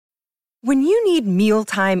When you need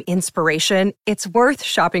mealtime inspiration, it's worth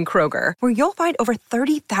shopping Kroger, where you'll find over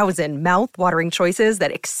 30,000 mouth-watering choices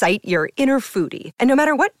that excite your inner foodie. And no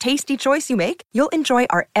matter what tasty choice you make, you'll enjoy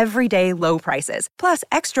our everyday low prices, plus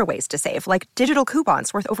extra ways to save, like digital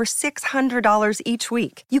coupons worth over $600 each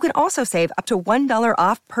week. You can also save up to $1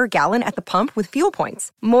 off per gallon at the pump with fuel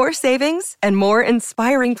points. More savings and more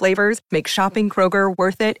inspiring flavors make shopping Kroger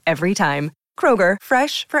worth it every time. Kroger,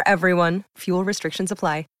 fresh for everyone. Fuel restrictions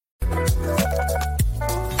apply.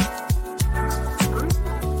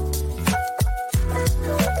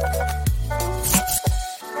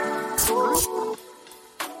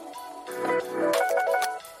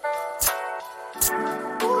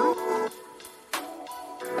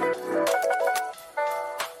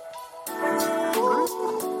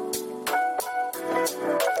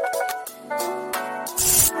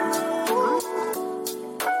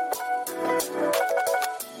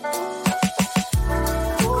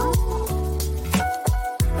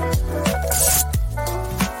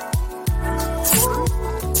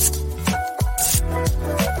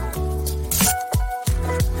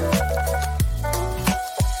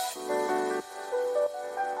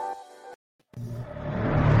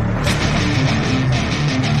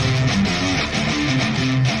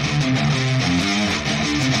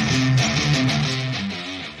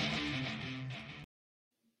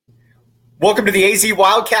 Welcome to the AZ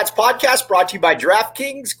Wildcats podcast, brought to you by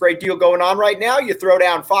DraftKings. Great deal going on right now. You throw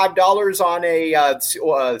down $5 on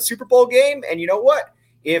a Super Bowl game, and you know what?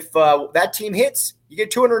 If that team hits, you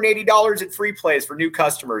get $280 in free plays for new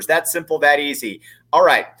customers. That simple, that easy. All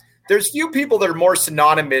right. There's few people that are more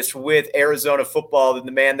synonymous with Arizona football than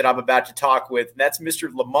the man that I'm about to talk with, and that's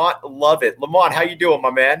Mr. Lamont Lovett. Lamont, how you doing,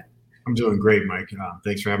 my man? I'm doing great, Mike.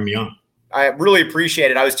 Thanks for having me on. I really appreciate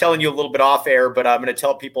it. I was telling you a little bit off air, but I'm going to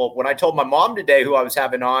tell people, when I told my mom today who I was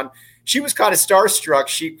having on, she was kind of starstruck.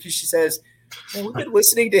 She says, well, we've been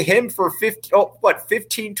listening to him for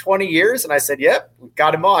 15, 20 years. And I said, yep, we've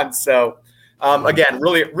got him on. So again,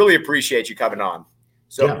 really appreciate you coming on.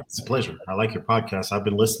 So yeah, it's a pleasure. I like your podcast. I've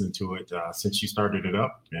been listening to it since you started it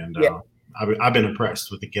up, and I've been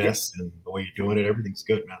impressed with the guests and the way you're doing it. Everything's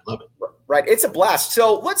good, man. Love it. Right. It's a blast.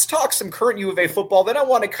 So let's talk some current U of A football. Then I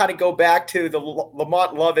want to kind of go back to the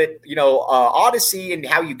Lamont Lovett, odyssey and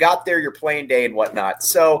how you got there, your playing day and whatnot.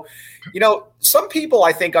 So, some people,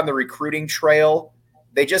 I think, on the recruiting trail,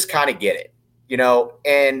 they just kind of get it,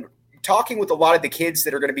 and talking with a lot of the kids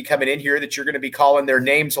that are going to be coming in here that you're going to be calling their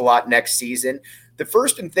names a lot next season. The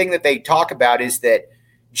first thing that they talk about is that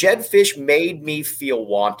Jedd Fisch made me feel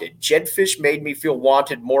wanted. Jedd Fisch made me feel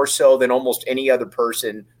wanted more so than almost any other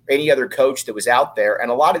person, any other coach that was out there. And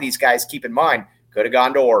a lot of these guys, keep in mind, could have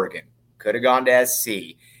gone to Oregon, could have gone to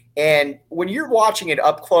SC. And when you're watching it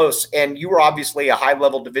up close, and you were obviously a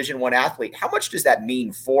high-level Division I athlete, how much does that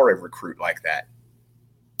mean for a recruit like that?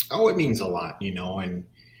 Oh, it means a lot, and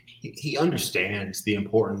he understands the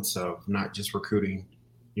importance of not just recruiting,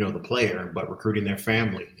 the player, but recruiting their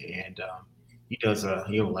family. And he does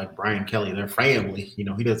like Brian Kelly, their family, he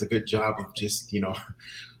does a good job of just,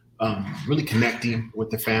 really connecting with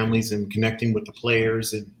the families and connecting with the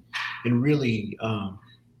players, and really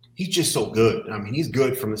he's just so good. I mean, he's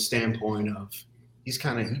good from the standpoint of he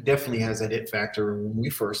definitely has that it factor. When we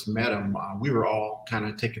first met him, we were all kind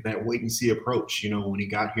of taking that wait and see approach, when he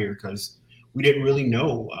got here, because we didn't really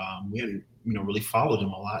know. We hadn't, really followed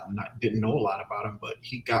him a lot and didn't know a lot about him, but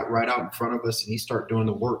he got right out in front of us and he started doing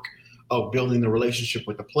the work of building the relationship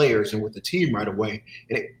with the players and with the team right away.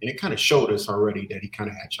 And it kind of showed us already that he kind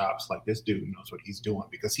of had chops, like this dude knows what he's doing,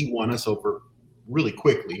 because he won us over really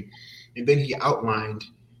quickly. And then he outlined,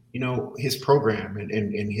 his program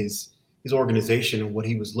and his organization and what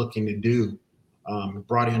he was looking to do.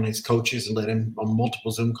 Brought in his coaches and let him on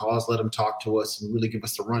multiple Zoom calls, let him talk to us and really give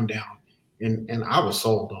us the rundown. And I was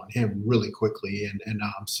sold on him really quickly. And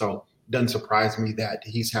so it doesn't surprise me that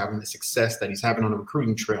he's having the success that he's having on the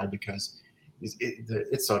recruiting trail, because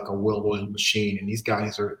it's like a well-oiled machine. And these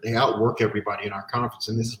guys they outwork everybody in our conference.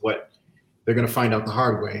 And this is what they're going to find out the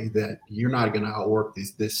hard way, that you're not going to outwork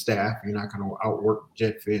this staff. You're not going to outwork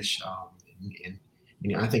Jedd Fisch.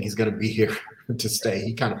 And I think he's going to be here to stay.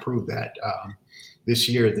 He kind of proved that this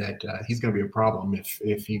year that he's going to be a problem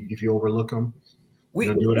if you overlook him.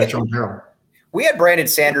 Do it at your own peril. We had Brandon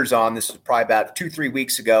Sanders on. This was probably about 2-3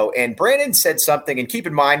 weeks ago. And Brandon said something. And keep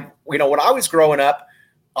in mind, when I was growing up,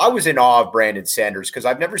 I was in awe of Brandon Sanders, because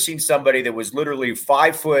I've never seen somebody that was literally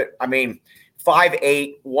 5 foot.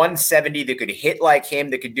 5'8", 170, that could hit like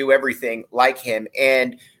him, that could do everything like him.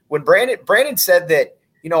 And when Brandon said that,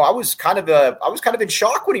 I was kind of in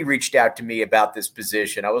shock when he reached out to me about this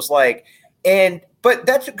position. I was like, and But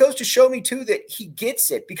that goes to show me, too, that he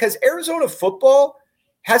gets it because Arizona football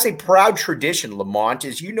has a proud tradition, Lamont,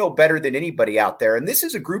 as you know better than anybody out there. And this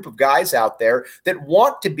is a group of guys out there that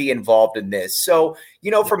want to be involved in this. So,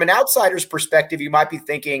 from an outsider's perspective, you might be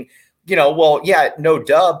thinking, well, yeah, no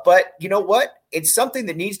duh. But you know what? It's something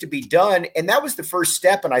that needs to be done. And that was the first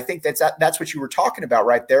step. And I think that's what you were talking about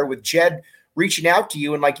right there with Jed reaching out to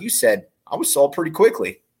you. And like you said, I was sold pretty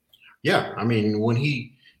quickly. Yeah. I mean, when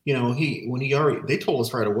they told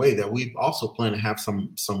us right away that we also plan to have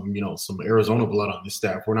some Arizona blood on this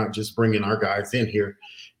staff. We're not just bringing our guys in here,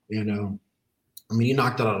 you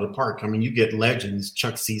knocked it out of the park. I mean, you get legends,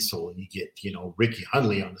 Chuck Cecil, and you get, Ricky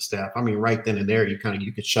Hundley on the staff. I mean, right then and there, you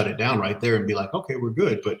could shut it down right there and be like, okay, we're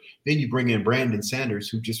good. But then you bring in Brandon Sanders,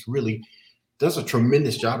 who just really does a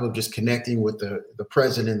tremendous job of just connecting with the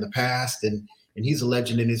present and the past. And he's a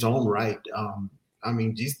legend in his own right.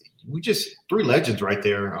 We just three legends right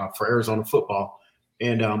there for Arizona football.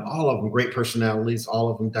 And all of them great personalities,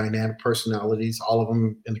 all of them dynamic personalities, all of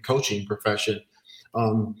them in the coaching profession.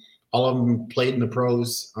 All of them played in the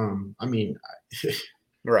pros.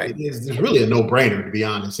 Right. It's really a no-brainer, to be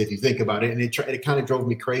honest, if you think about it. And it kind of drove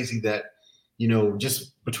me crazy that,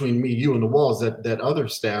 just between me, you, and the walls, that other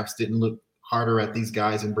staffs didn't look harder at these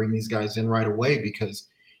guys and bring these guys in right away, because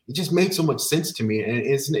it just made so much sense to me. And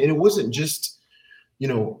it wasn't just,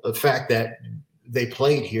 the fact that they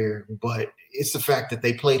played here, but it's the fact that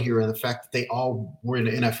they played here and the fact that they all were in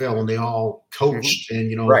the NFL and they all coached.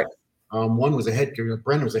 And, right. One was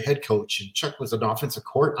Brendan was a head coach, and Chuck was a defensive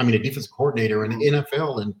coordinator in the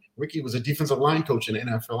NFL, and Ricky was a defensive line coach in the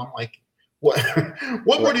NFL. I'm like,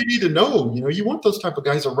 what more do you need to know? You want those type of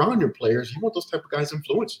guys around your players. You want those type of guys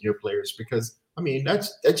influencing your players, because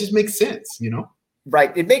that just makes sense,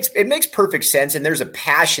 Right. It makes perfect sense. And there's a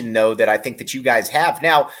passion, though, that I think that you guys have.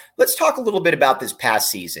 Now, let's talk a little bit about this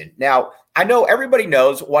past season. Now, I know everybody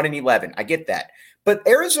knows 1-11. I get that. But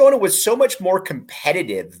Arizona was so much more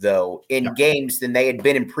competitive, though, in games than they had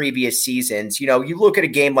been in previous seasons. You look at a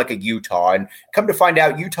game like a Utah, and come to find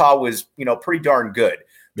out Utah was, pretty darn good.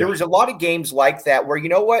 There was a lot of games like that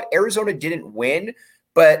where, Arizona didn't win,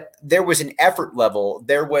 but there was an effort level.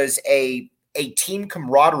 There was a team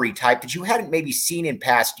camaraderie type that you hadn't maybe seen in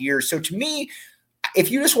past years. So to me,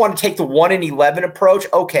 if you just want to take the 1-11 approach,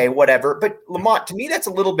 okay, whatever. But Lamont, to me, that's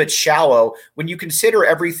a little bit shallow when you consider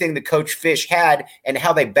everything that Coach Fish had and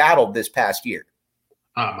how they battled this past year.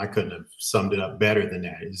 I couldn't have summed it up better than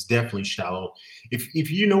that. It's definitely shallow.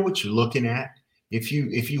 If you know what you're looking at, if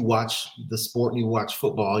you watch the sport and you watch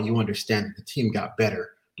football, you understand that the team got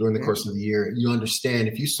better during the course of the year. You understand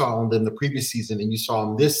if you saw them the previous season and you saw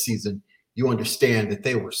them this season, you understand that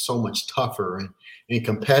they were so much tougher and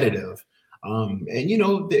competitive.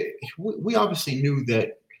 We obviously knew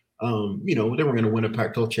that, they were going to win a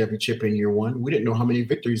Pac-12 championship in year one. We didn't know how many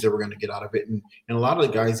victories they were going to get out of it. And a lot of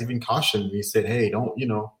the guys even cautioned me, said, hey,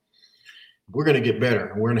 we're going to get better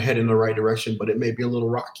and we're going to head in the right direction, but it may be a little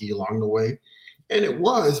rocky along the way. And it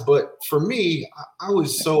was, but for me, I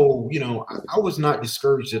was so, I was not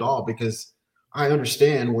discouraged at all, because I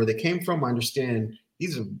understand where they came from. I understand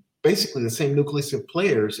these are basically the same nucleus of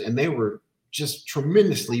players, and they were just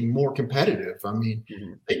tremendously more competitive. I mean,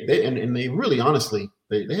 they really, honestly,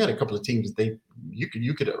 they had a couple of teams that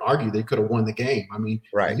you could argue they could have won the game. I mean,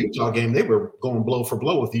 right. The Utah game, they were going blow for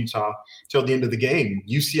blow with Utah till the end of the game.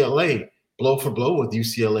 UCLA, blow for blow with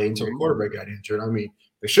UCLA until the quarterback got injured. I mean,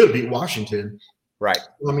 they should have beat Washington. Right.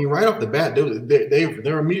 I mean, right off the bat,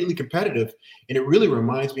 they're immediately competitive. And it really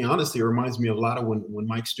reminds me a lot of when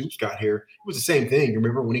Mike Stoops got here. It was the same thing.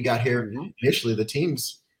 Remember when he got here, initially the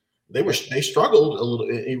teams, they struggled a little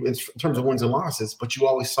in terms of wins and losses, but you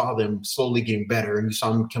always saw them slowly getting better, and you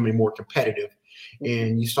saw them becoming more competitive,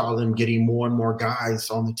 and you saw them getting more and more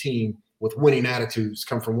guys on the team with winning attitudes,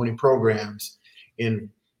 come from winning programs. And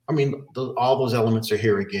I mean, all those elements are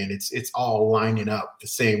here again. It's all lining up the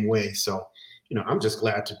same way. So, I'm just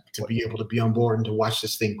glad to be able to be on board and to watch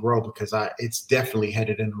this thing grow, because it's definitely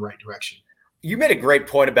headed in the right direction. You made a great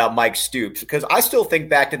point about Mike Stoops, because I still think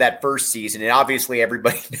back to that first season, and obviously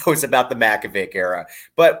everybody knows about the Makovic era.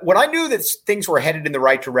 But when I knew that things were headed in the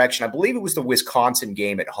right direction, I believe it was the Wisconsin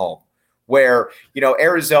game at home, where,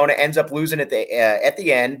 Arizona ends up losing at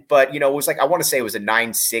the end. But, it was like, I want to say it was a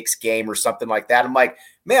 9-6 game or something like that. I'm like,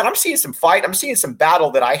 man, I'm seeing some fight. I'm seeing some battle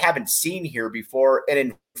that I haven't seen here before. And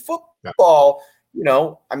in football,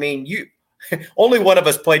 only one of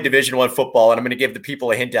us played Division I football, and I'm going to give the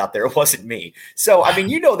people a hint out there. It wasn't me. So,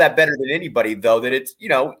 that better than anybody, though, that it's,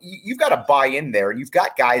 you've got to buy in there, and you've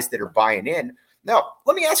got guys that are buying in. Now,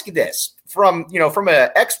 let me ask you this from an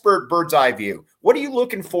expert bird's eye view. What are you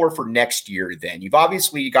looking for next year then? You've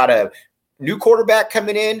obviously got a new quarterback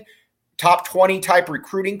coming in, top 20 type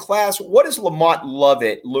recruiting class. What is Lamont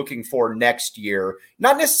Lovett looking for next year?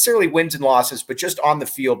 Not necessarily wins and losses, but just on the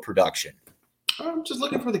field production. I'm just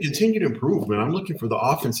looking for the continued improvement. I'm looking for the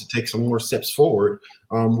offense to take some more steps forward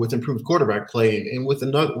with improved quarterback play and with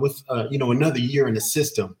another year in the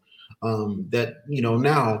system that,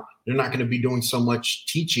 now they're not going to be doing so much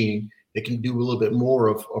teaching. They can do a little bit more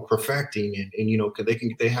of perfecting and cause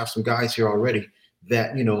they have some guys here already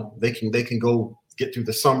that, they can go get through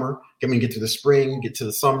the summer, get through the spring, get to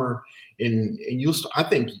the summer. And I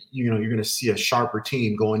think, you're going to see a sharper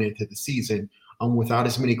team going into the season without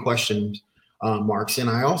as many questions marks. And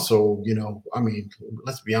I also,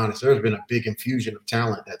 let's be honest, there's been a big infusion of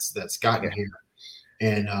talent that's gotten here.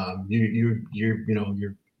 And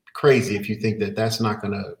you're crazy if you think that that's not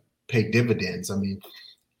going to pay dividends. I mean,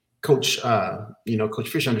 Coach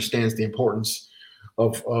Fish understands the importance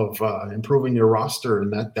of improving your roster,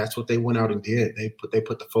 and that's what they went out and did. They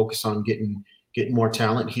put the focus on getting more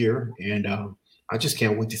talent here, and I just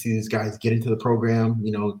can't wait to see these guys get into the program.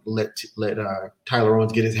 Let Tyler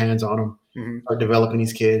Owens get his hands on them, start developing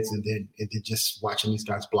these kids, and then just watching these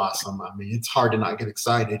guys blossom. I mean, it's hard to not get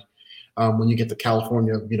excited when you get the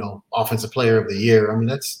California, Offensive Player of the Year. I mean,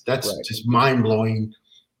 that's right. Just mind blowing.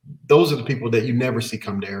 Those are the people that you never see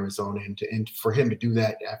come to Arizona, and for him to do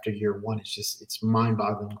that after year one, it's mind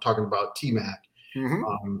boggling. I'm talking about T-Mac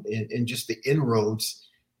and just the inroads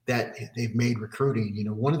that they've made recruiting.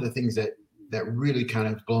 One of the things that really kind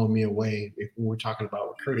of blown me away if we're talking about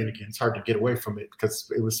recruiting again, it's hard to get away from it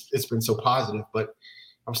because it's been so positive. But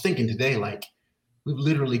I was thinking today, like, we've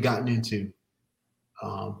literally gotten into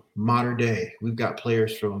modern day. We've got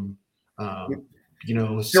players from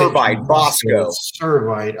Servite, Bosco.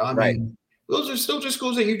 Servite. I mean, those are still just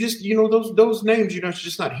schools that you just, those names, you're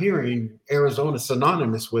just not hearing Arizona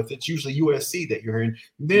synonymous with. It's usually USC that you're hearing.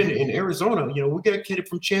 Then in Arizona, we got a kid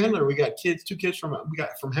from Chandler. We got two kids from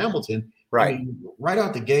Hamilton. Right. I mean, right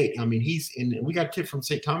out the gate. I mean, we got a kid from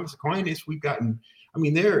St. Thomas Aquinas.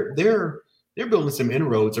 They're building some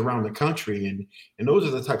inroads around the country. And those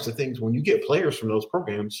are the types of things when you get players from those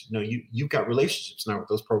programs, you've got relationships now with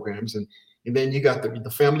those programs. And then you got the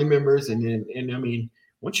family members, and I mean,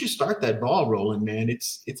 once you start that ball rolling, man,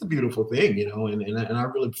 it's a beautiful thing, and I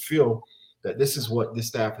really feel that this is what this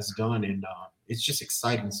staff has done, and it's just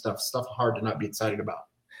exciting stuff hard to not be excited about.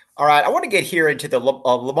 All right, I want to get here into the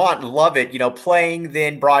Lamont Lovett, playing,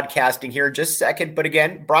 then broadcasting here in just a second. But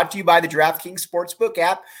again, brought to you by the DraftKings Sportsbook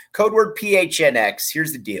app, code word PHNX.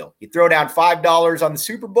 Here's the deal. You throw down $5 on the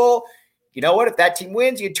Super Bowl. You know what? If that team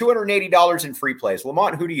wins, you get $280 in free plays.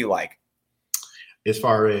 Lamont, who do you like? As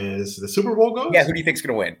far as the Super Bowl goes? Yeah, who do you think's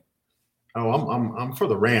going to win? Oh, I'm for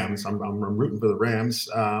the Rams. I'm rooting for the Rams.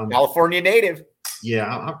 California native. Yeah,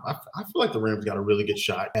 I feel like the Rams got a really good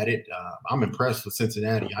shot at it. I'm impressed with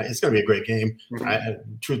Cincinnati. It's going to be a great game.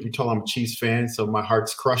 Truth be told, I'm a Chiefs fan, so my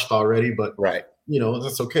heart's crushed already. But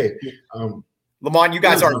that's okay. Lamont, you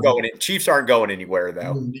guys aren't going. Chiefs aren't going anywhere,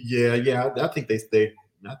 though. Yeah. I think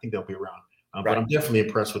they'll be around. But I'm definitely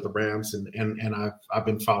impressed with the Rams, and I've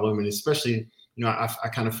been following them, and especially. I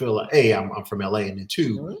kind of feel like, A, I'm from LA, and then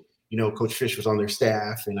two, Coach Fish was on their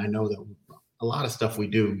staff, and I know that a lot of stuff we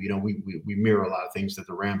do, we mirror a lot of things that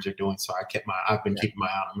the Rams are doing. So I've been keeping my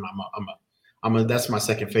eye on them. That's my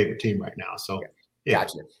second favorite team right now. So yeah.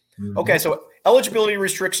 Gotcha. Okay, so eligibility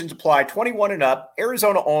restrictions apply. 21 and up,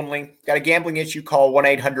 Arizona only. Got a gambling issue? Call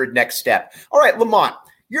 1-800-NEXT-STEP. All right, Lamont,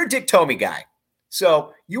 you're a Dick Tomey guy.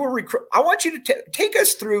 So you were I want you to take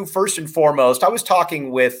us through first and foremost. I was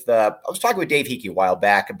talking with Dave Hickey a while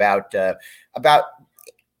back about the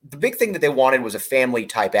big thing that they wanted was a family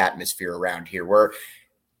type atmosphere around here. Where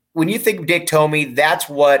when you think Dick Tomey, that's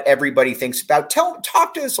what everybody thinks about.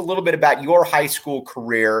 Talk to us a little bit about your high school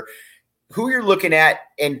career, who you're looking at,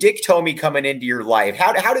 and Dick Tomey coming into your life.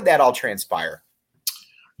 How did that all transpire?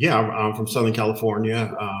 Yeah, I'm from Southern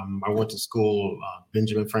California. I went to school,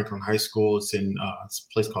 Benjamin Franklin High School. It's in a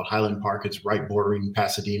place called Highland Park. It's right bordering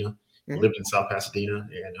Pasadena. I lived in South Pasadena.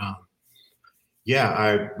 And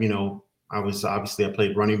I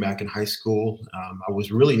played running back in high school. I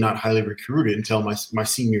was really not highly recruited until my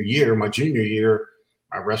senior year. My junior year,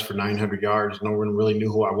 I rushed for 900 yards. No one really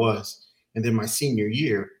knew who I was. And then my senior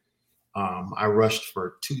year, I rushed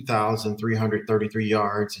for 2,333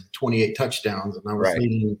 yards and 28 touchdowns, and I was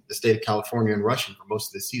leading the state of California in rushing for most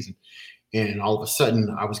of the season. And all of a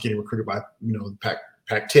sudden, I was getting recruited by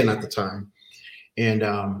Pac-10 at the time, and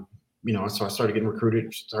so I started getting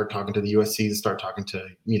recruited. Started talking to the USC, started talking to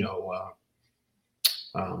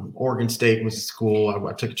Oregon State was a school.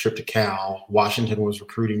 I took a trip to Cal. Washington was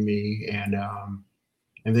recruiting me, and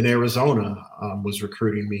then Arizona was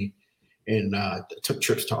recruiting me. and took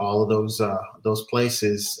trips to all of those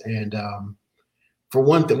places. And for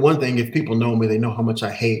one thing, if people know me, they know how much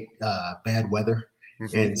I hate bad weather.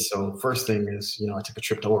 Mm-hmm. And so first thing is, I took a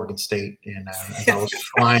trip to Oregon State, and as I was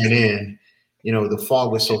flying in, the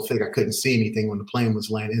fog was so thick I couldn't see anything when the plane was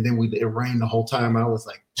landing. And then it rained the whole time. I was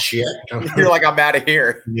like, shit. You're like, I'm out of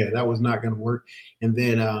here. Yeah, that was not going to work. And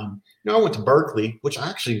then, I went to Berkeley, which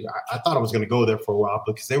I thought I was going to go there for a while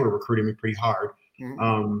because they were recruiting me pretty hard.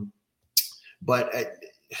 Mm-hmm. But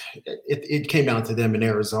it came down to them in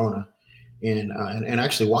Arizona. And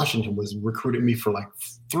actually Washington was recruiting me for like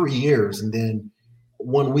 3 years. And then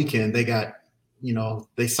one weekend they got,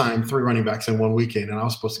 they signed 3 running backs in one weekend, and I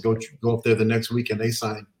was supposed to go up there the next weekend. They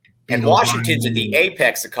signed. And Washington's at the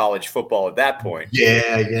apex of college football at that point.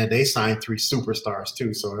 Yeah. They signed 3 superstars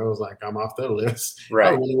too. So I was like, I'm off their list. Right.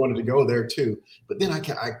 I really wanted to go there too. But then I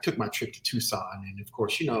took my trip to Tucson. And of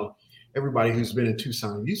course, everybody who's been in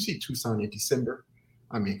Tucson, you see Tucson in December.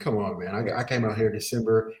 I mean, come on, man. I came out here in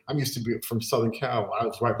December. I'm used to be from Southern Cal. I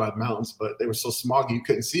was right by the mountains, but they were so smoggy you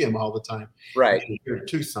couldn't see them all the time. Right. Here in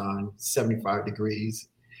Tucson, 75 degrees,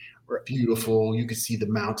 beautiful. You could see the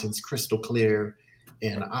mountains crystal clear.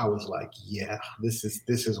 And I was like, yeah, this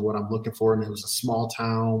is what I'm looking for. And it was a small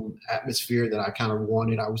town atmosphere that I kind of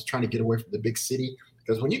wanted. I was trying to get away from the big city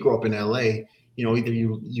because when you grow up in LA, either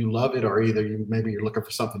you love it or either maybe you're looking for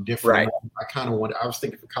something different. Right. I was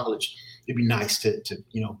thinking for college, it'd be nice to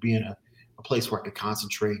be in a place where I could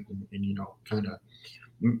concentrate and kind of,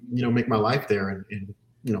 make my life there. And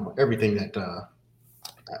everything that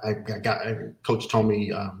I got, Coach told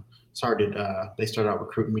me, they started out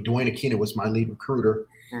recruiting me. Dwayne Aquino was my lead recruiter.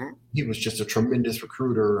 Mm-hmm. He was just a tremendous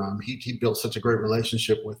recruiter. He built such a great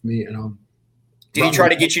relationship with me. And did he try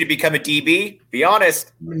to get you to become a DB? Be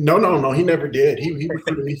honest. No, he never did. He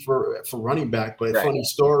recruited me for running back. But right. Funny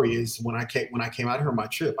story is when I came out here on my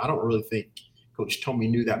trip, I don't really think Coach Tomey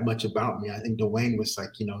knew that much about me. I think Dwayne was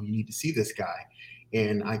like, you need to see this guy.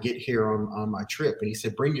 And I get here on my trip, and he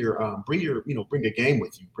said, bring a game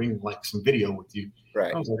with you, bring like some video with you.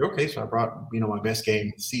 Right. I was like, okay. So I brought my best game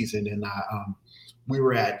of the season, and we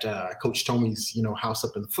were at Coach Tomey's house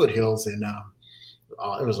up in the foothills, and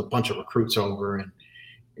there was a bunch of recruits over, and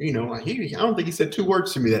I don't think he said 2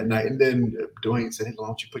 words to me that night. And then Dwayne said, hey, why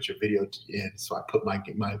don't you put your video in? So I put my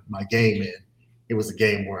game in. It was a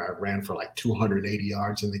game where I ran for like 280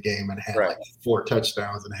 yards in the game, and I had like 4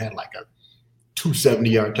 touchdowns, and I had like a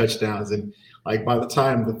 270-yard touchdowns. And like by the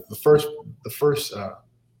time the first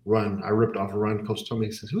run, I ripped off a run, Coach told me,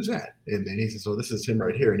 he says, who's that? And then he says, so this is him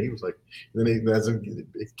right here. And he was like, and then as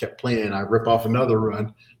it kept playing, I rip off another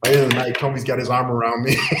run. By the end of the night, Tomey's got his arm around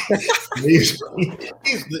me. he's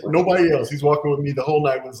nobody else. He's walking with me the whole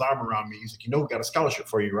night with his arm around me. He's like, we got a scholarship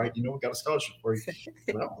for you, right? We got a scholarship for you.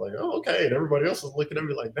 And I was like, oh, okay. And everybody else was looking at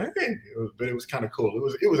me like, dang. But it was kind of cool.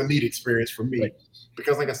 It was a neat experience for me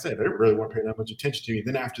because, like I said, they really weren't paying that much attention to me.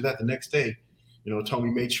 Then after that, the next day,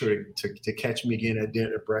 Tomey made sure to catch me again at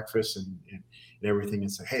dinner, at breakfast, and everything,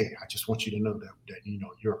 and say, hey, I just want you to know that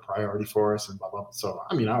you're a priority for us, and blah blah. So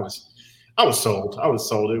I mean, I was sold.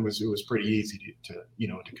 It was pretty easy to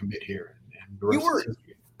commit here. And the rest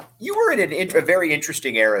you were in a very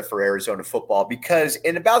interesting era for Arizona football because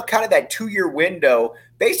in about kind of that 2-year window,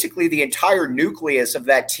 basically the entire nucleus of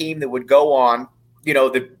that team that would go on,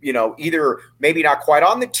 either maybe not quite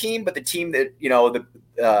on the team, but the team that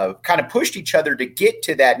kind of pushed each other to get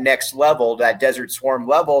to that next level, that Desert Swarm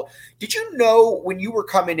level. Did you know when you were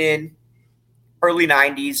coming in early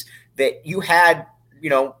 90s that you had,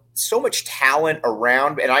 so much talent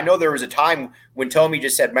around? And I know there was a time when Tomey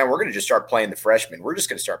just said, man, we're going to just start playing the freshmen. We're just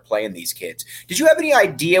going to start playing these kids. Did you have any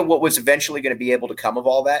idea what was eventually going to be able to come of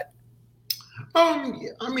all that?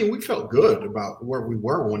 I mean, we felt good about where we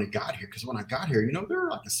were when it got here. Because when I got here, they were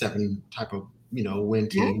like a 7 type of, win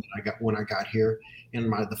team. When I got here. In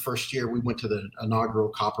the first year, we went to the inaugural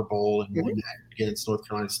Copper Bowl and won that against North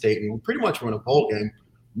Carolina State. And we pretty much won a bowl game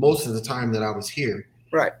most of the time that I was here.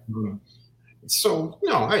 Right. So,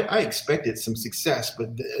 I expected some success.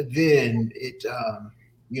 But then it,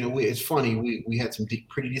 it's funny. We had some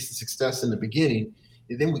pretty decent success in the beginning.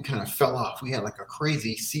 And then we kind of fell off. We had like a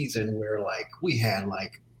crazy season where we had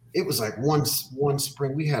it was like one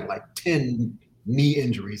spring. We had like 10 knee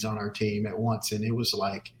injuries on our team at once. And it was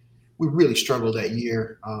like, we really struggled that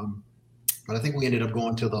year, but I think we ended up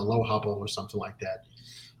going to the Aloha Bowl or something like that.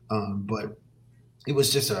 But it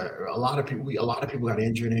was just a lot of people. A lot of people got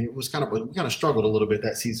injured, and it was we kind of struggled a little bit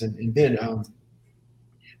that season. And then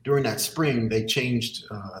during that spring, they changed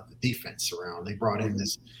the defense around. They brought in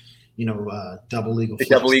this, double eagle.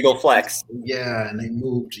 Double eagle flex. Yeah, and they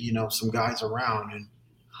moved some guys around, and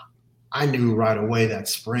I knew right away that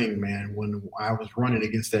spring, man, when I was running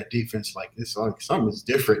against that defense, like this, like something was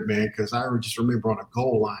different, man. Because I just remember on a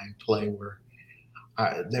goal line play where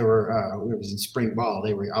they were, it was in spring ball.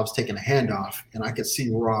 I was taking a handoff, and I could see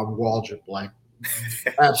Rob Waldrop like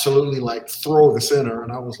absolutely like throw the center,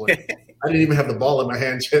 and I was like, I didn't even have the ball in my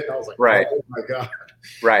hands yet. And I was like, right. Oh my god,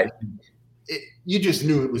 right. You just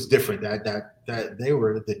knew it was different. That they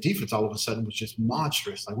were the defense all of a sudden was just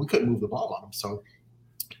monstrous. Like we couldn't move the ball on them, so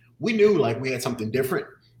we knew like we had something different,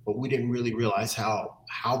 but we didn't really realize how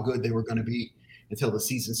good they were going to be until the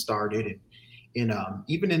season started. And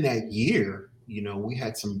even in that year, we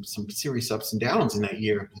had some serious ups and downs in that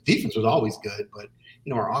year. The defense was always good, but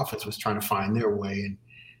our offense was trying to find their way. And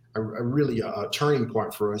a turning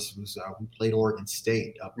point for us was we played Oregon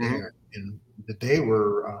State up there, and they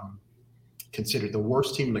were considered the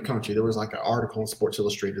worst team in the country. There was like an article in Sports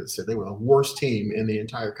Illustrated that said they were the worst team in the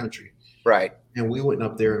entire country. Right. And we went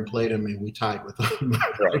up there and played them, and we tied with them.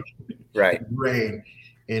 Right. Rain.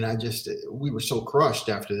 And we were so crushed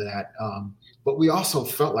after that. But we also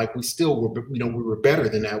felt like we still were, we were better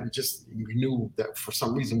than that. We knew that for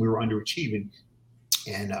some reason we were underachieving.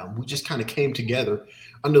 And we just kind of came together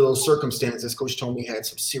under those circumstances. Coach Tomey had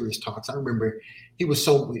some serious talks. I remember he was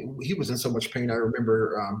in so much pain. I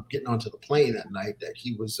remember getting onto the plane that night that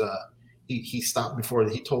he was he stopped before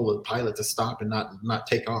he told the pilot to stop and not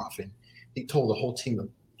take off. And he told the whole team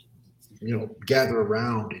to, gather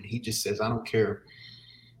around. And he just says, I don't care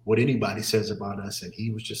what anybody says about us. And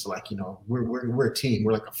he was just like, we're a team.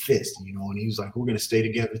 We're like a fist, and he was like, we're going to stay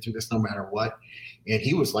together through this no matter what. And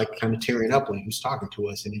he was like kind of tearing up when he was talking to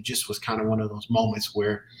us. And it just was kind of one of those moments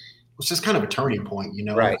where it was just kind of a turning point,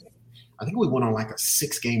 Right. I think we went on like a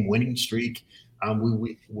 6-game winning streak.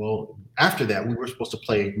 After that, we were supposed to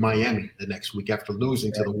play Miami the next week after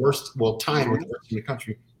losing to the worst, tying with the worst team in the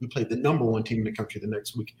country. We played the number one team in the country the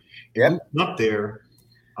next week. And we went up there.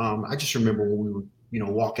 I just remember when we were,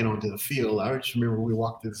 walking onto the field. I just remember we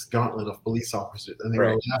walked through this gauntlet of police officers, and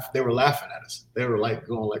they were laughing at us. They were like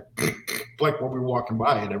going like when we were walking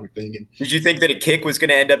by and everything. And did you think that a kick was going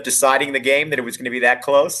to end up deciding the game? That it was going to be that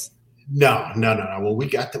close? No. When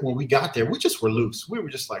we got there, we just were loose. We were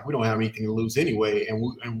just like, we don't have anything to lose anyway.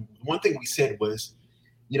 And one thing we said was,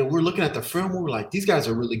 we're looking at the film. We were like, these guys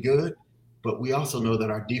are really good, but we also know that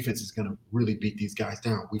our defense is going to really beat these guys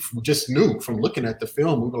down. We just knew from looking at the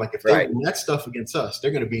film. We were like, if they do that stuff against us,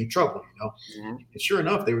 they're going to be in trouble, And sure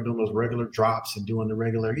enough, they were doing those regular drops and doing the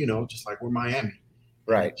regular, just like we're Miami.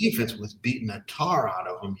 Right. The defense was beating the tar out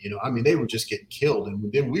of them. They were just getting killed.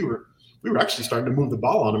 And then we were actually starting to move the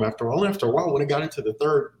ball on them after a while. When it got into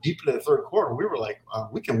deep into the third quarter, we were like,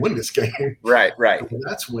 we can win this game. Right. And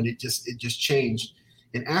that's when it just changed.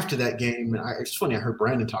 And after that game, it's funny, I heard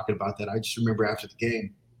Brandon talking about that. I just remember after the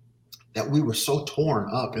game that we were so torn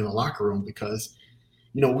up in the locker room because,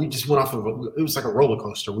 we just went off of it was like a roller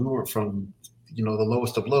coaster. We went from, the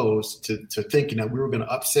lowest of lows to thinking that we were going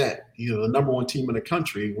to upset, the number one team in the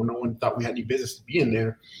country when no one thought we had any business to be in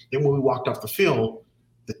there. Then when we walked off the field,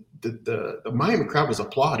 the Miami crowd was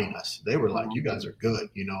applauding us. They were like, you guys are good,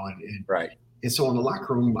 and right. And so in the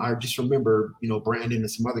locker room, I just remember, Brandon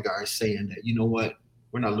and some other guys saying that, you know what,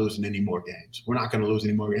 we're not losing any more games. We're not going to lose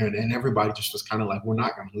any more games. And everybody just was kind of like, we're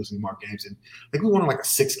not going to lose any more games. And I think we went on like a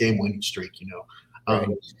 6-game winning streak, Right.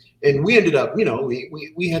 And we ended up, we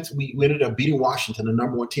ended up beating Washington, the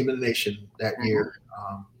number one team in the nation that year.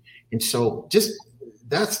 And so just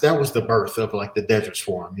that was the birth of like the Desert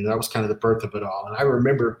Swarm. That was kind of the birth of it all. And I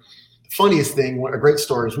remember the funniest thing, a great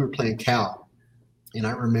story is we were playing Cal. And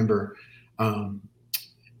I remember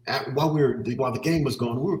while the game was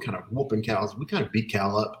going, we were kind of whooping Cal. We kind of beat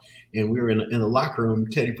Cal up, and we were in the locker room.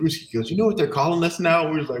 Teddy Bruschi goes, "You know what they're calling us now?"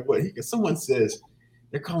 We were like, "What?" Someone says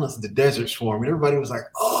they're calling us the Desert Swarm, and everybody was like,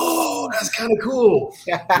 "Oh, that's kind of cool."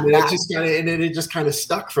 And then it just kind of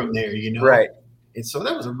stuck from there, Right. And so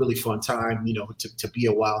that was a really fun time, to be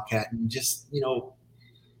a Wildcat, and just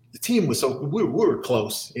the team was we were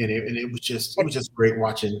close, and it was just great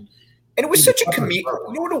watching. And it was such a community.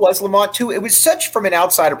 You know what it was, Lamont, too? It was such, from an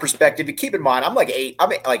outsider perspective, to keep in mind, I'm like 8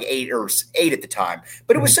 or 8 at the time,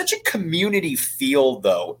 but it was such a community feel,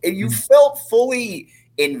 though. And you felt fully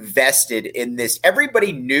invested in this.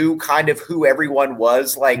 Everybody knew kind of who everyone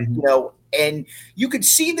was, and you could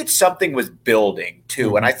see that something was building,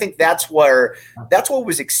 too. And I think that's what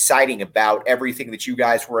was exciting about everything that you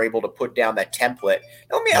guys were able to put down, that template.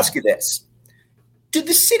 Now, let me ask you this. Did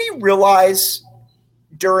the city realize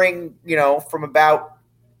during, from about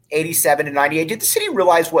 87 to 98, did the city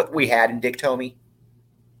realize what we had in Dick Tomey?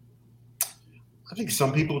 I think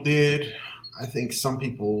some people did. I think some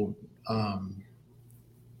people,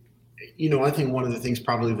 I think one of the things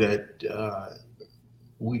probably that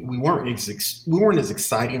we weren't as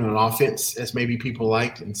exciting on offense as maybe people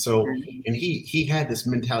liked, and so and he had this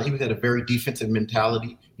mentality. He had a very defensive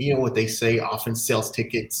mentality. You know what they say: offense sells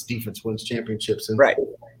tickets, defense wins championships. And right.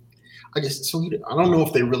 I don't know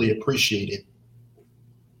if they really appreciated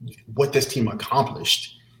what this team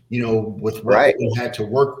accomplished. With what we had to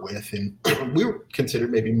work with, and we were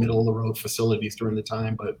considered maybe middle of the road facilities during the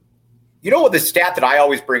time, but. You know what the stat that I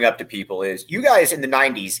always bring up to people is you guys in the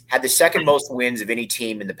 90s had the second most wins of any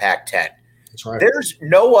team in the Pac-10. That's right. There's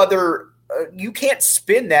no other you can't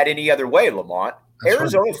spin that any other way, Lamont. That's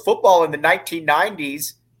Arizona football in the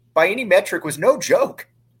 1990s, by any metric, was no joke.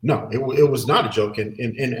 No, it was not a joke. And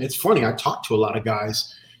it's funny. I talked to a lot of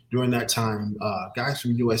guys during that time, guys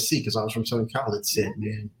from USC, because I was from Southern Cal, that said,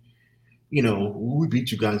 man, we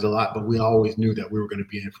beat you guys a lot, but we always knew that we were going to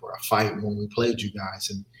be in for a fight when we played you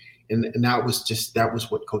guys. And that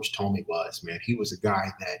was what Coach Tomey was, man. He was a guy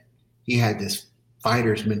that he had this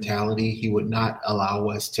fighter's mentality. He would not allow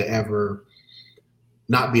us to ever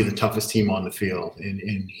not be the toughest team on the field.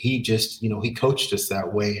 And he just, he coached us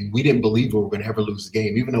that way. And we didn't believe we were going to ever lose the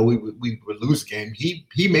game. Even though we would lose the game,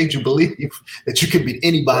 he made you believe that you could beat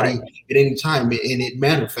anybody at any time. And it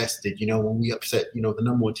manifested, when we upset, the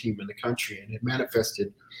number one team in the country. And it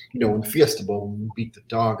manifested, in Fiesta Bowl, when we beat the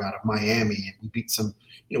dog out of Miami, and we beat some,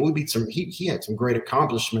 he had some great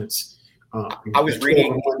accomplishments. I was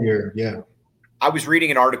reading 1 year. Yeah. I was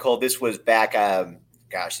reading an article. This was back,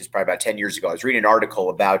 this is probably about 10 years ago. I was reading an article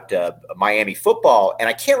about Miami football, and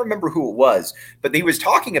I can't remember who it was, but he was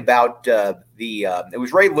talking about it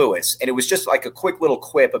was Ray Lewis, and it was just like a quick little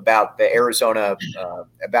quip about the Arizona,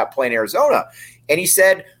 about playing Arizona. And he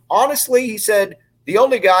said, honestly, the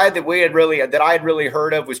only guy that I had really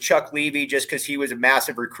heard of was Chuck Levy, just because he was a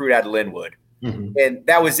massive recruit out of Linwood. Mm-hmm. And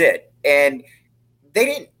that was it. And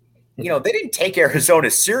they didn't take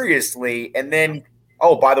Arizona seriously. And then,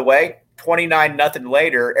 oh, by the way, 29-0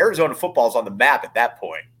 later, Arizona football's on the map at that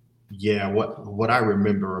point. Yeah, what I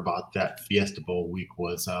remember about that Fiesta Bowl week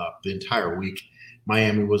was the entire week,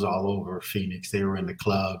 Miami was all over Phoenix. They were in the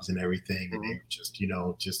clubs and everything, and they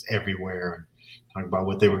were just everywhere and talking about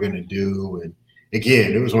what they were going to do. And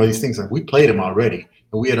again, it was one of these things like we played them already,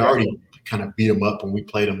 and we had already kind of beat them up when we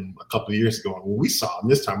played them a couple of years ago. And when we saw them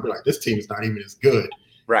this time, we're like, this team is not even as good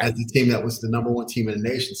as the team that was the number one team in the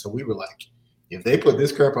nation. So we were like, if they put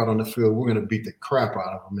this crap out on the field, we're going to beat the crap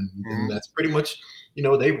out of them. And that's pretty much,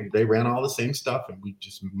 they ran all the same stuff, and we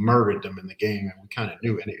just murdered them in the game, and we kind of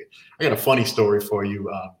knew it. I got a funny story for you.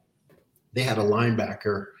 They had a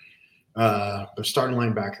linebacker. Their starting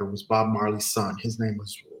linebacker was Bob Marley's son. His name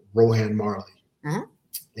was Rohan Marley. Mm-hmm.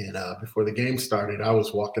 And before the game started, I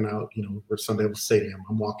was walking out, for Sunday Stadium.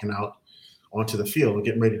 I'm walking out onto the field,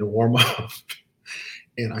 getting ready to warm up.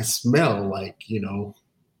 And I smell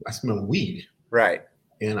weed. Right.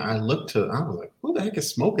 And I was like, who the heck is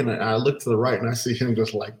smoking? And I look to the right, and I see him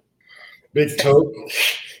just like big toke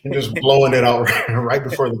and just blowing it out right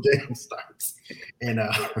before the game starts. And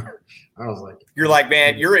I was like, you're like,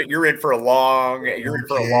 man, you're in for a long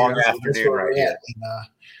afternoon right here. And,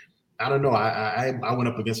 I don't know. I went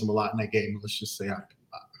up against him a lot in that game. Let's just say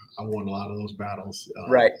I won a lot of those battles.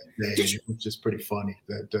 Right. Which is pretty funny.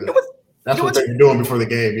 That's what they were doing before the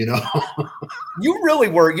game, You really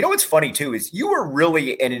were. You know what's funny, too, is you were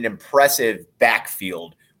really in an impressive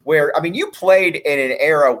backfield where, you played in an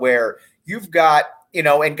era where you've got,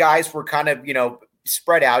 and guys were kind of,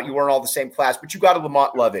 spread out. You weren't all the same class, but you got a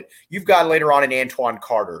Lamont Lovett. You've got later on an Antoine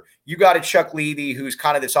Carter. You got a Chuck Levy, who's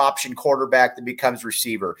kind of this option quarterback that becomes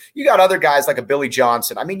receiver. You got other guys like a Billy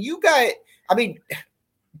Johnson.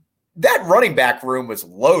 That running back room was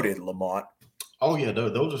loaded, Lamont. Oh, yeah,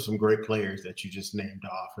 those are some great players that you just named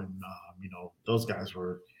off. And, those guys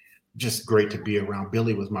were just great to be around.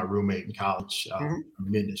 Billy was my roommate in college,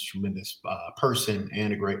 tremendous person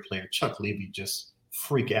and a great player. Chuck Levy, just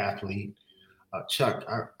freak athlete. Chuck,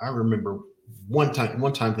 I remember one time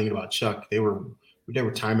thinking about Chuck, they were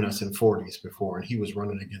timing us in 40s before, and he was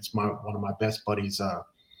running against one of my best buddies,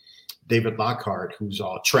 David Lockhart, who's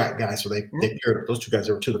all track guy. So they paired up those two guys.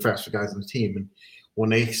 They were two of the fastest guys on the team. And when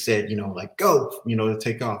they said, go, to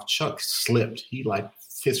take off, Chuck slipped. He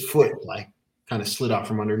his foot kind of slid out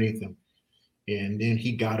from underneath him. And then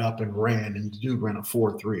he got up and ran, and the dude ran a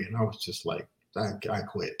 4.3. And I was just like, I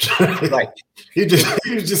quit. Right. he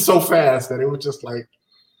was just so fast that it was just like.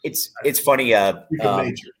 It's funny. Anthony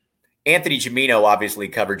Gimino obviously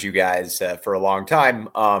covered you guys for a long time.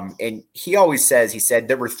 And he always said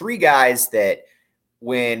there were three guys that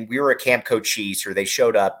when we were at Camp Cochise or they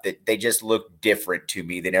showed up that they just looked different to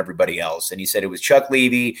me than everybody else. And he said it was Chuck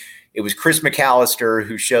Levy, it was Chris McAllister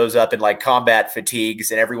who shows up in like combat fatigues,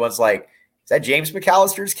 and everyone's like, is that James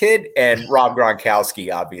McAllister's kid? And Rob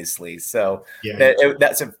Gronkowski, obviously. So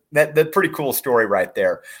that's a pretty cool story right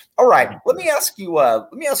there. All right, let me ask you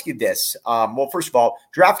this. Well, first of all,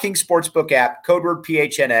 DraftKings Sportsbook app, code word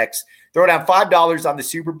PHNX. Throw down $5 on the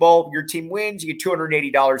Super Bowl. Your team wins. You get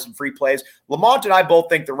 $280 in free plays. Lamont and I both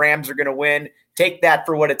think the Rams are going to win. Take that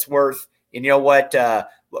for what it's worth. And you know what?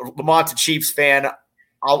 Lamont's a Chiefs fan.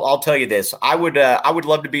 I'll tell you this. I would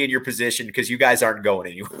love to be in your position because you guys aren't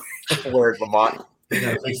going anywhere, Lamont. You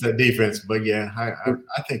got to fix that defense. But, yeah,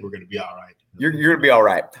 I think we're going to be all right. You're going to be all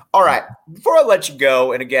right. All right. Before I let you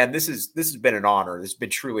go, and again, this has been an honor. This has been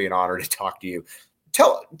truly an honor to talk to you.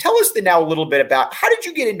 Tell us now a little bit about how did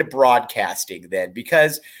you get into broadcasting then?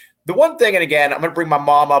 Because the one thing, and again, I'm going to bring my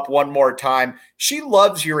mom up one more time. She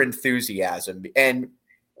loves your enthusiasm. And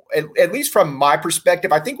at least from my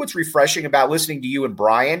perspective, I think what's refreshing about listening to you and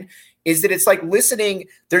Brian is that it's like listening.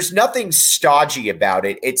 There's nothing stodgy about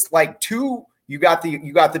it. It's like you got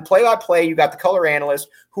the play-by-play, you got the color analyst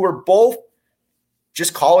who are both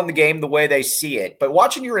just calling the game the way they see it. But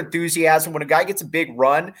watching your enthusiasm when a guy gets a big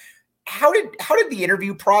run, how did the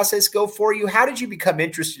interview process go for you? How did you become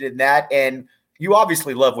interested in that? And you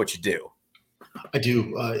obviously love what you do. I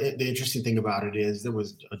do. The interesting thing about it is there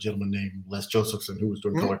was a gentleman named Les Josephson who was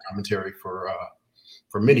doing color commentary for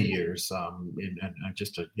many years, and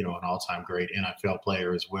just an all-time great NFL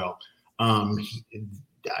player as well.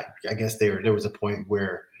 I guess there was a point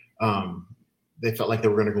where they felt like they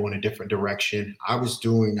were going to go in a different direction. I was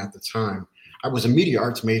doing at the time. I was a media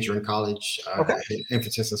arts major in college.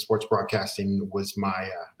 Emphasis in sports broadcasting was my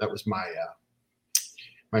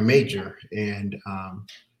major, and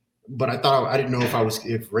but I thought I didn't know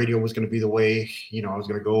if radio was going to be the way I was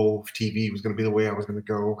going to go. If TV was going to be the way I was going to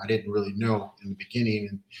go. I didn't really know in the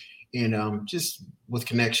beginning, and just with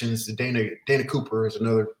connections, Dana Cooper is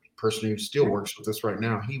another person who still works with us right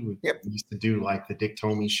now. He used to do like the Dick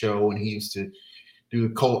Tomey show, and he used to do a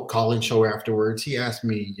call-in show afterwards. He asked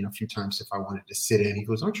me, a few times if I wanted to sit in. He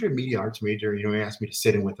goes, "Aren't you a media arts major?" He asked me to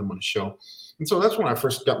sit in with him on the show. And so that's when I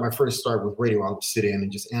first got my first start with radio. I would sit in and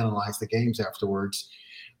just analyze the games afterwards.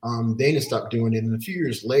 Dana stopped doing it. And a few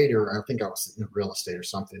years later, I think I was in real estate or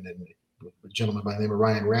something, and a gentleman by the name of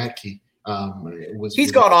Ryan Radke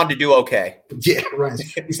he's gone on to do okay. Yeah, right.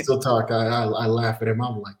 We still talk. I laugh at him.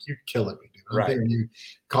 I'm like, "You're killing me, dude." I'm hearing you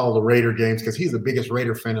call the Raider games because he's the biggest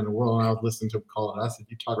Raider fan in the world. And I was listening to him call it. I said,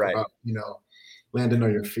 "You talk about, landing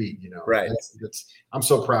on your feet, Right. I'm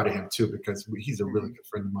so proud of him too because he's a really good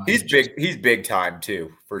friend of mine. He's big. He's big time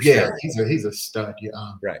too, for sure. Yeah, he's a stud. Yeah.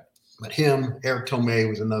 Right. But him, Eric Tomei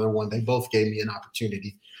was another one. They both gave me an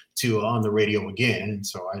opportunity to on the radio again, and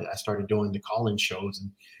so I started doing the call-in shows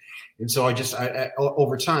and so I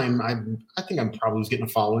over time, I think I probably was getting a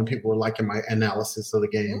following. People were liking my analysis of the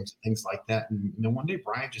games, things like that. And one day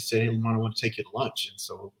Brian just said, "Hey, Lamont, I want to take you to lunch." And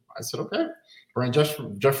so I said, "Okay." Brian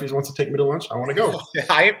Jeffries wants to take me to lunch. I want to go.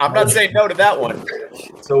 I'm not saying no to that one.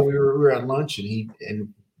 So we were at lunch,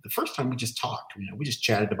 and the first time we just talked. We just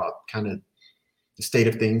chatted about kind of the state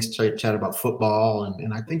of things, chatted about football,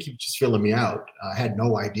 and I think he was just filling me out. I had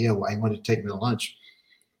no idea why he wanted to take me to lunch.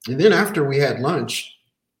 And then after we had lunch,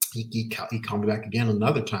 he called me back again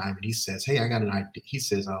another time, and he says, "Hey, I got an idea." He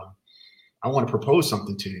says, "I want to propose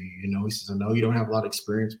something to you." He says, "I know you don't have a lot of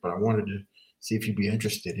experience, but I wanted to see if you'd be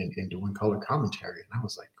interested in doing color commentary." And I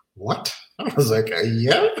was like, "What?" I was like,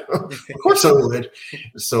 "Yeah, of course I would."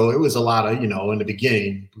 So it was a lot of, in the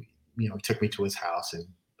beginning, he took me to his house and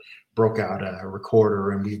broke out a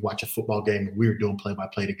recorder, and we watched a football game. And we were doing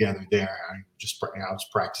play-by-play together there. I was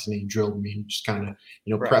practicing. He drilled me and just kind of,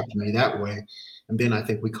 prepped me that way. And then I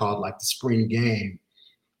think we called like the spring game.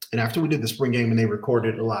 And after we did the spring game and they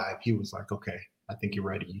recorded it live, he was like, "Okay, I think you're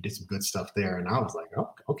ready. You did some good stuff there." And I was like,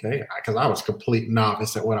 "Oh, okay," because I was complete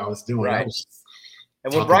novice at what I was doing. Right.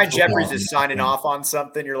 And when Brian Jeffries is signing off on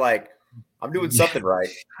something, you're like, "I'm doing something right."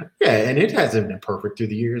 Yeah, and it hasn't been perfect through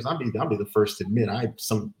the years. I'll be the first to admit.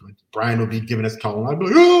 Brian will be giving us a call, and I'd be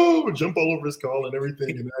like, "Oh," jump all over his call and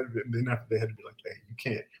everything. And then after they had to be like, "Hey, you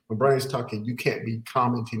can't." When Brian's talking, you can't be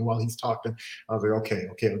commenting while he's talking. I was like, okay.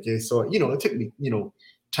 So it took me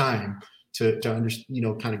time to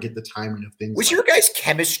understand, kind of get the timing of things. Was your guys'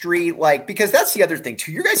 chemistry because that's the other thing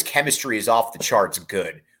too? Your guys' chemistry is off the charts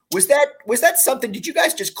good. Was that something? Did you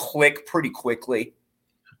guys just click pretty quickly?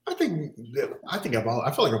 I feel like I've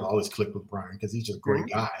always clicked with Brian because he's just a great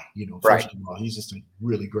guy. Right. First of all, he's just a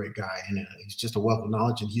really great guy, and he's just a wealth of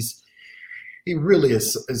knowledge, and he really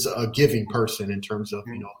is a giving person in terms of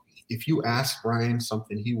if you ask Brian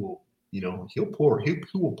something, he will, he will pour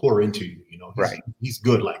into you. He's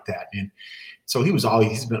good like that. And so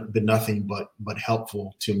he's been nothing but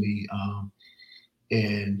helpful to me.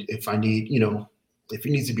 And if I need, if he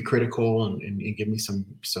needs to be critical and give me some,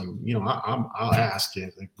 I'll ask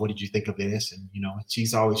him, like, what did you think of this? And,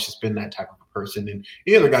 she's always just been that type of a person. And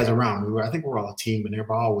the other guys around, I think we're all a team, and they've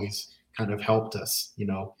always kind of helped us,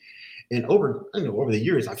 And over the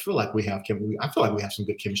years, I feel like we have some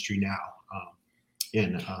good chemistry now.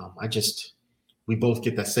 We both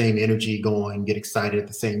get that same energy going, get excited at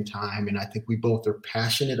the same time. And I think we both are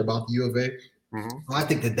passionate about the U of A. Mm-hmm. I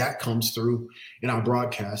think that comes through in our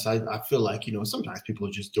broadcast. I feel like, sometimes people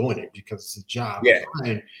are just doing it because it's a job. Yeah.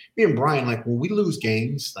 Me and Brian, like when we lose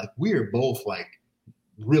games, like we are both like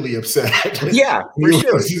really upset. Yeah, for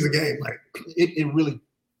sure. Lose a game. Like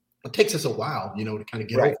it takes us a while, to kind of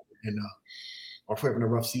get over it. And or if we're having a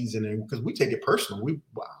rough season, and because we take it personal,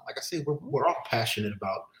 like I said, we're all passionate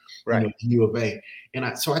about the U of A,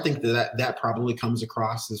 and so I think that probably comes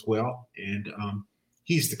across as well. And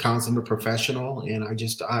he's the consummate professional, and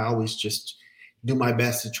I always just do my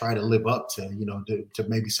best to try to live up to to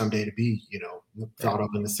maybe someday to be thought of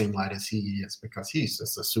in the same light as he is, because he's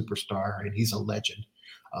just a superstar and he's a legend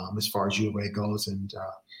as far as U of A goes. And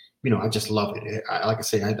I just love it. Like I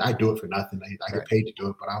say, I do it for nothing. I get paid to do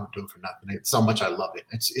it, but I would do it for nothing. It's so much I love it.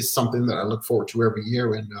 It's something that I look forward to every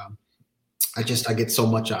year, and I get so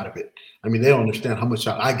much out of it. I mean, they don't understand how much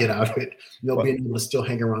I get out of it. Being able to still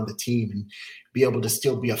hang around the team and be able to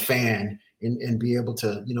still be a fan and be able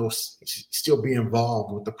to still be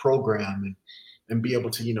involved with the program and be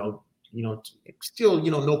able to still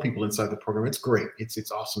know people inside the program. It's great.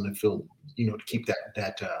 It's awesome to feel to keep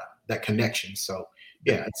that connection. So.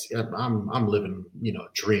 Yeah, I'm living, a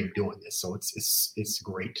dream doing this. So it's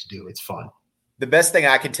great to do. It's fun. The best thing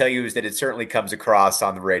I can tell you is that it certainly comes across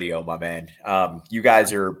on the radio, my man. You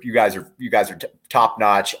guys are top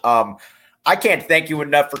notch. I can't thank you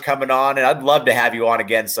enough for coming on, and I'd love to have you on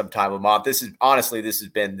again sometime, Lamont. This has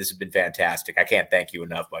been fantastic. I can't thank you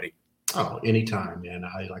enough, buddy. Oh, anytime, man.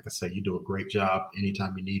 Like I said, you do a great job.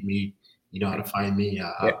 Anytime you need me, you know how to find me.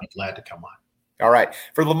 I'll be glad to come on. All right.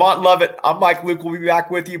 For Lamont Lovett, I'm Mike Luke. We'll be back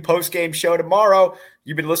with you post-game show tomorrow.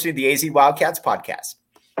 You've been listening to the AZ Wildcats podcast.